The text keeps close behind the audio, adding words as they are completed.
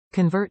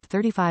Convert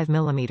 35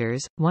 mm,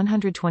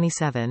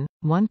 127,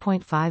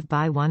 1.5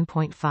 by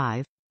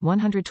 1.5,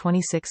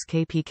 126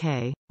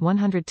 kpk,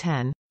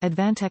 110,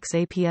 advantex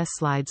APS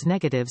slides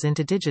negatives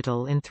into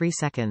digital in 3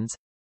 seconds.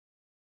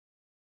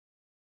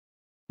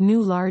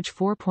 New large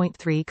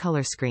 4.3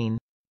 color screen.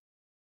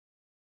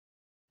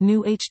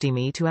 New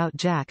HDMI to out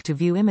jack to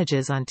view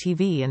images on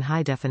TV in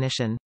high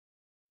definition.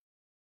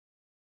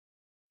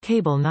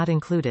 Cable not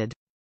included.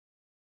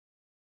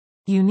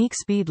 Unique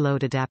speed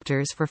load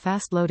adapters for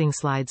fast loading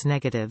slides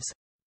negatives.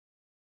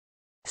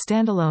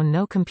 Standalone,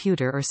 no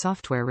computer or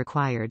software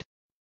required.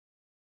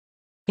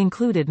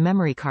 Included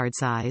memory card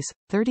size,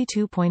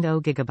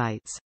 32.0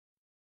 gigabytes.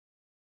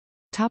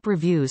 Top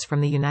reviews from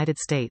the United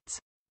States.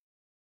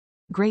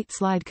 Great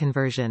slide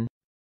conversion.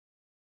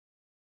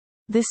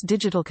 This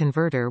digital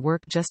converter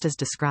worked just as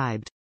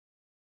described.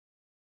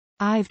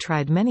 I've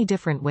tried many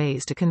different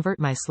ways to convert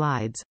my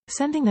slides,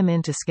 sending them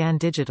in to scan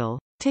digital,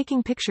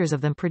 taking pictures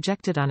of them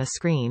projected on a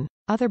screen,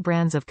 other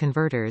brands of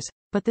converters,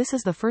 but this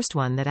is the first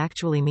one that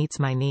actually meets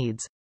my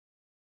needs.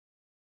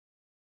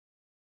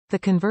 The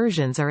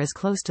conversions are as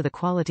close to the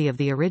quality of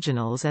the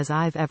originals as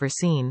I've ever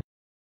seen.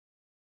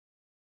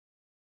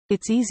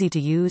 It's easy to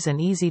use and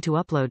easy to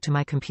upload to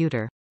my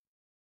computer.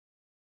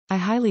 I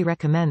highly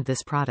recommend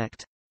this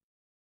product.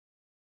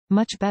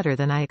 Much better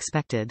than I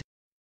expected.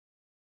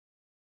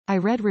 I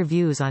read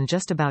reviews on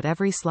just about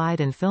every slide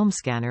and film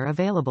scanner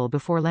available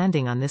before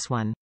landing on this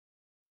one.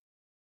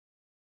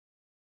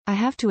 I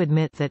have to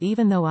admit that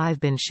even though I've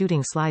been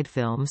shooting slide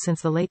film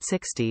since the late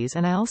 60s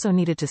and I also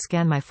needed to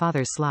scan my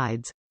father's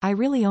slides, I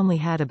really only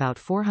had about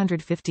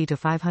 450 to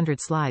 500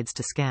 slides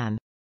to scan.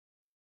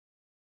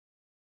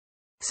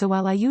 So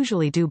while I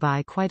usually do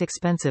buy quite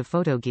expensive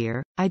photo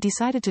gear, I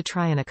decided to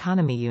try an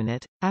economy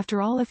unit.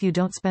 After all, if you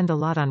don't spend a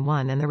lot on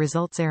one and the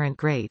results aren't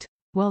great,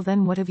 well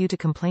then what have you to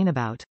complain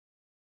about?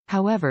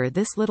 However,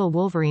 this little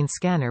Wolverine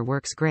scanner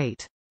works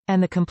great.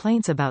 And the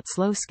complaints about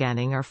slow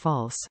scanning are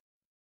false.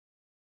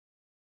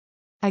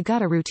 I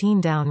got a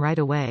routine down right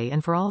away,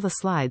 and for all the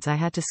slides I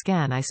had to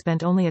scan I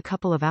spent only a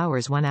couple of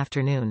hours one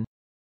afternoon.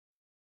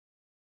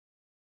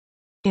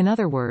 In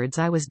other words,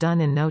 I was done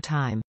in no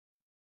time.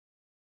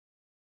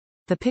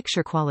 The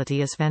picture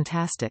quality is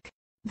fantastic.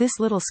 This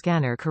little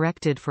scanner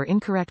corrected for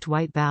incorrect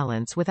white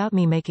balance without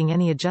me making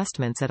any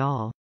adjustments at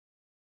all.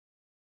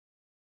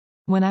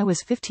 When I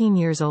was 15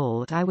 years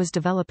old, I was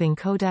developing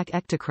Kodak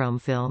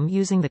Ektachrome film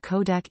using the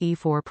Kodak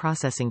E4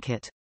 processing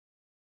kit.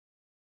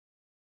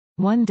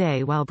 One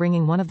day while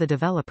bringing one of the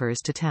developers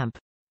to temp,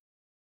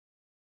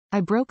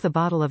 I broke the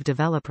bottle of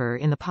developer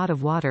in the pot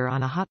of water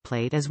on a hot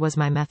plate, as was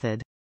my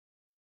method.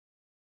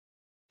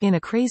 In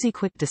a crazy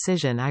quick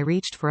decision I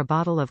reached for a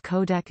bottle of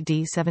Kodak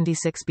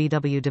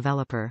D76BW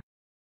developer.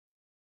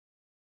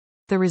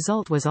 The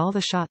result was all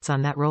the shots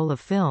on that roll of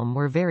film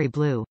were very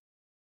blue.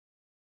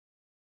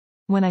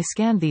 When I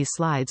scanned these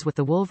slides with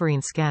the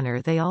Wolverine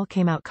scanner they all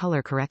came out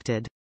color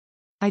corrected.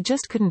 I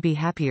just couldn't be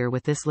happier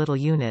with this little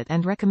unit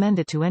and recommend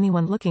it to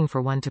anyone looking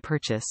for one to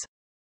purchase.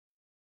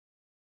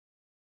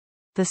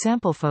 The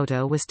sample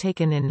photo was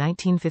taken in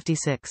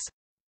 1956.